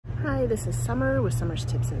Hi, this is Summer with Summer's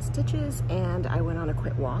Tips and Stitches, and I went on a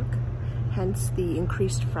quick walk, hence the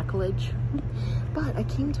increased frecklage. But I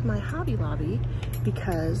came to my Hobby Lobby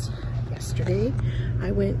because yesterday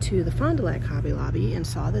I went to the Fond du Lac Hobby Lobby and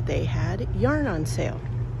saw that they had yarn on sale.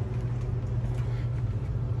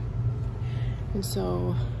 And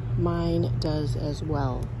so mine does as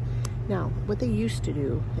well. Now, what they used to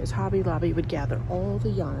do is Hobby Lobby would gather all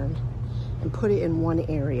the yarn and put it in one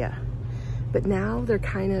area. But now they're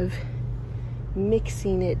kind of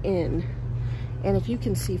mixing it in. And if you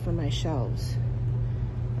can see from my shelves,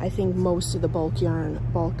 I think most of the bulk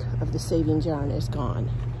of the savings yarn is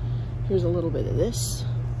gone. Here's a little bit of this.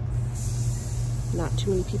 Not too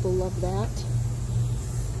many people love that.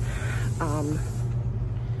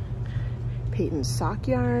 Peyton's sock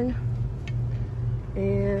yarn.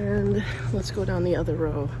 And let's go down the other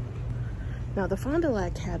row. Now the Fond du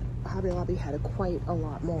Lac Hobby Lobby had quite a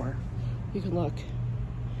lot more. You can look,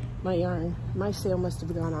 my yarn, my sale must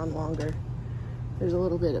have gone on longer. There's a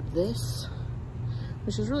little bit of this,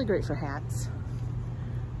 which is really great for hats.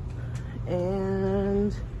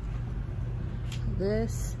 And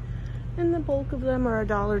this, and the bulk of them are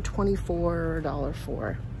 $1.24 or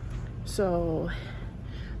 $1.04. So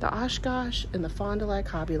the Oshkosh and the Fond du Lac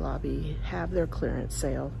Hobby Lobby have their clearance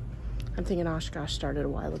sale. I'm thinking Oshkosh started a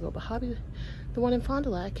while ago, but the one in Fond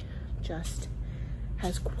du Lac just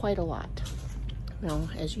has quite a lot. Now,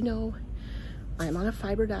 as you know, I'm on a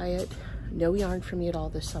fiber diet, no yarn for me at all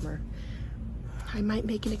this summer. I might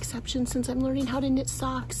make an exception since I'm learning how to knit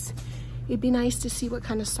socks. It'd be nice to see what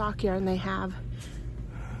kind of sock yarn they have.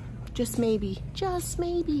 Just maybe, just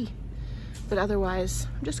maybe. But otherwise,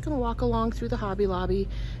 I'm just gonna walk along through the Hobby Lobby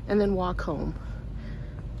and then walk home.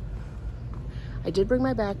 I did bring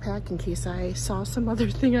my backpack in case I saw some other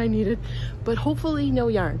thing I needed, but hopefully no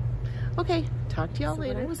yarn. Okay, talk to y'all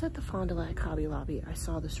later. When I was at the Fond du Lac Hobby Lobby, I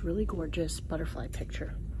saw this really gorgeous butterfly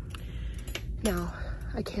picture. Now,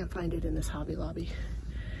 I can't find it in this Hobby Lobby,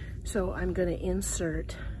 so I'm gonna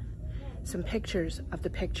insert some pictures of the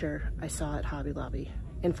picture I saw at Hobby Lobby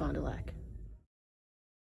in Fond du Lac.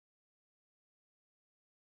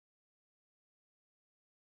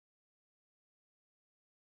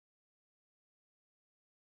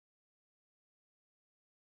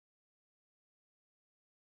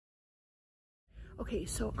 Okay,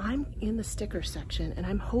 so I'm in the sticker section and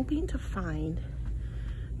I'm hoping to find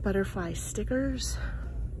butterfly stickers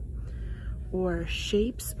or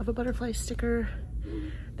shapes of a butterfly sticker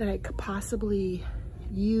that I could possibly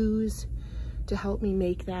use to help me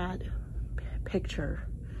make that picture,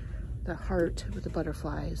 the heart with the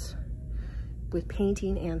butterflies, with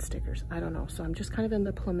painting and stickers. I don't know, so I'm just kind of in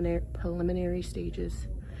the preliminary stages.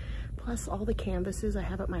 Plus all the canvases I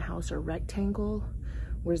have at my house are rectangle,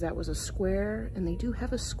 whereas that was a square, and they do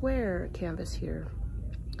have a square canvas here.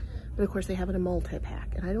 But of course they have it in a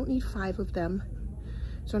multi-pack, and I don't need 5 of them.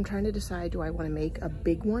 So I'm trying to decide, do I want to make a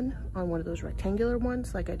big one on one of those rectangular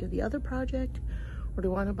ones like I did the other project, or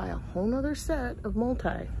do I want to buy a whole nother set of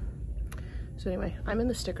multi? So anyway, I'm in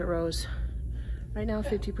the sticker rows. Right now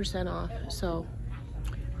 50% off, so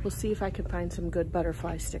we'll see if I can find some good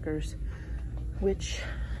butterfly stickers, which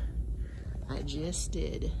I just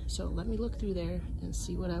did. So let me look through there and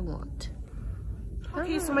see what I want.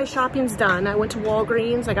 Okay, so my shopping's done. I went to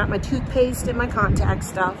Walgreens, I got my toothpaste and my contact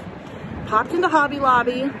stuff. Popped into Hobby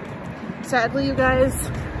Lobby. Sadly, you guys,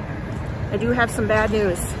 I do have some bad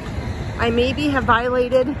news. I maybe have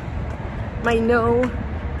violated my no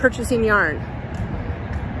purchasing yarn.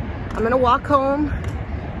 I'm gonna walk home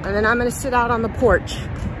and then I'm gonna sit out on the porch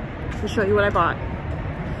and show you what I bought.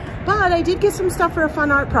 But I did get some stuff for a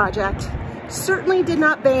fun art project. Certainly did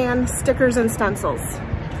not ban stickers and stencils.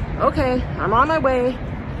 Okay, I'm on my way.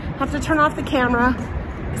 Have to turn off the camera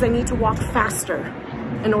because I need to walk faster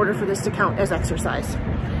in order for this to count as exercise.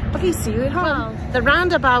 Okay, see you at home. Well, the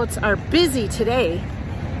roundabouts are busy today,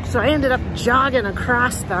 so I ended up jogging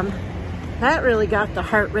across them. That really got the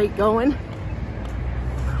heart rate going.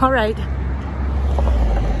 All right,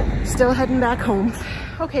 still heading back home.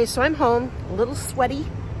 Okay, so I'm home, a little sweaty,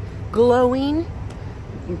 glowing,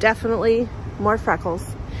 definitely more freckles.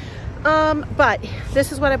 But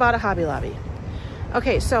this is what I bought at Hobby Lobby.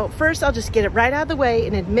 Okay, so first I'll just get it right out of the way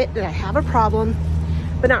and admit that I have a problem,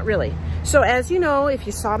 but not really. So as you know, if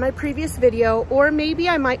you saw my previous video, or maybe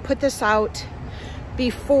I might put this out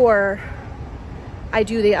before I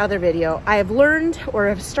do the other video, I have learned, or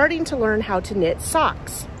am starting to learn, how to knit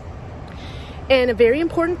socks. And a very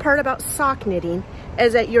important part about sock knitting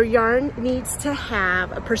is that your yarn needs to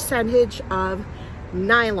have a percentage of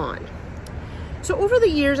nylon. So over the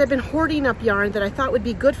years, I've been hoarding up yarn that I thought would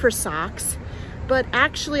be good for socks, but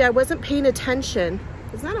actually I wasn't paying attention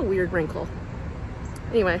Isn't that a weird wrinkle?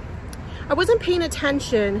 Anyway, I wasn't paying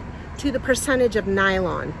attention to the percentage of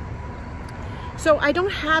nylon. So I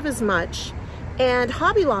don't have as much, and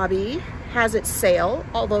Hobby Lobby has its sale,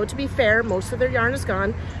 although to be fair, most of their yarn is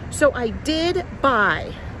gone. So I did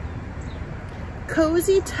buy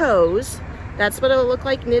Cozy Toes, that's what it'll look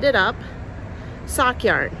like knitted up, sock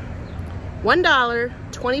yarn,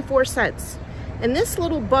 $1.24. And this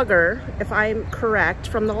little bugger, if I'm correct,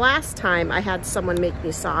 from the last time I had someone make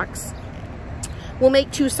me socks, will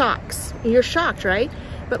make 2 socks. You're shocked, right?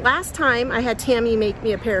 But last time I had Tammy make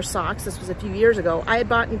me a pair of socks, this was a few years ago, I had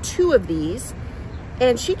bought 2 of these,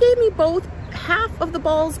 and she gave me both half of the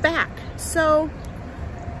balls back. So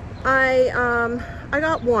I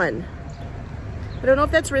got 1. I don't know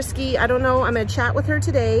if that's risky. I don't know. I'm gonna chat with her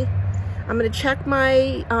today. I'm gonna check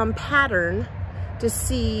my pattern to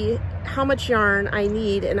see how much yarn I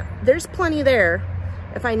need, and there's plenty there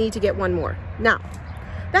if I need to get 1 more. Now,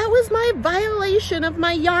 that was my violation of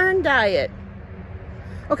my yarn diet.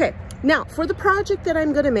 Okay, now for the project that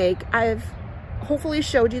I'm gonna make, I've hopefully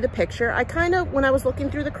showed you the picture. I kind of, when I was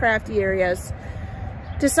looking through the crafty areas,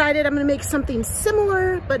 decided I'm gonna make something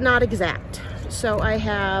similar but not exact. So I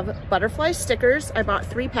have butterfly stickers. I bought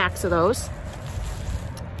 3 packs of those.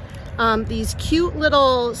 These cute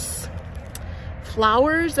little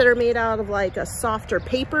flowers that are made out of like a softer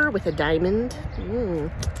paper with a diamond.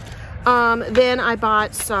 Then I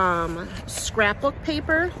bought some scrapbook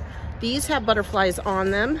paper. These have butterflies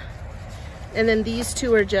on them. And then these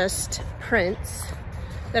 2 are just prints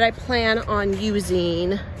that I plan on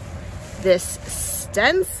using this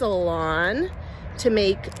stencil on to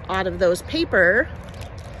make out of those paper.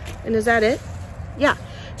 And is that it? Yeah.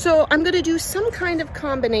 So I'm gonna do some kind of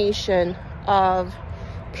combination of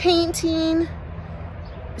painting,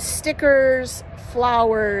 stickers,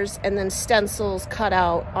 flowers, and then stencils cut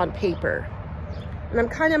out on paper. And I'm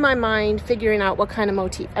kind of in my mind figuring out what kind of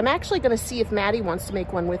motif. I'm actually gonna see if Maddie wants to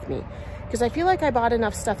make one with me, because I feel like I bought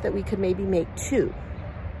enough stuff that we could maybe make 2.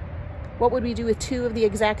 What would we do with 2 of the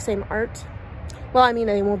exact same art? Well, I mean,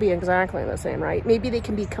 they won't be exactly the same, right? Maybe they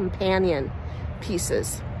can be companion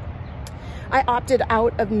pieces. I opted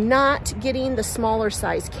out of not getting the smaller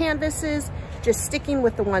size canvases, just sticking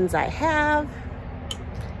with the ones I have.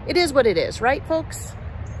 It is what it is, right, folks?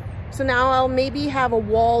 So now I'll maybe have a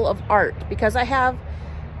wall of art, because I have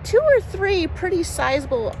 2 or 3 pretty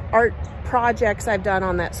sizable art projects I've done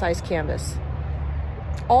on that size canvas.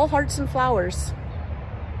 All hearts and flowers.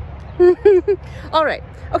 All right.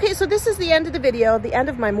 Okay, so this is the end of the video, the end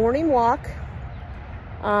of my morning walk.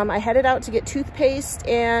 I headed out to get toothpaste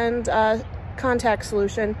and contact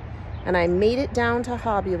solution, and I made it down to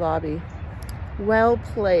Hobby Lobby. Well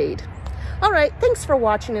played. All right, thanks for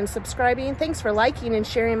watching and subscribing. Thanks for liking and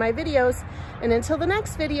sharing my videos. And until the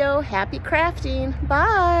next video, happy crafting.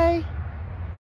 Bye.